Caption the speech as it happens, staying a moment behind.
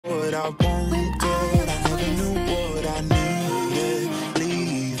what I wanted. I never knew what I needed.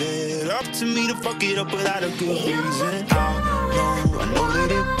 Leave it up to me to fuck it up without a good reason. I know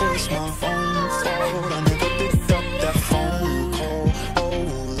that it was my own fault.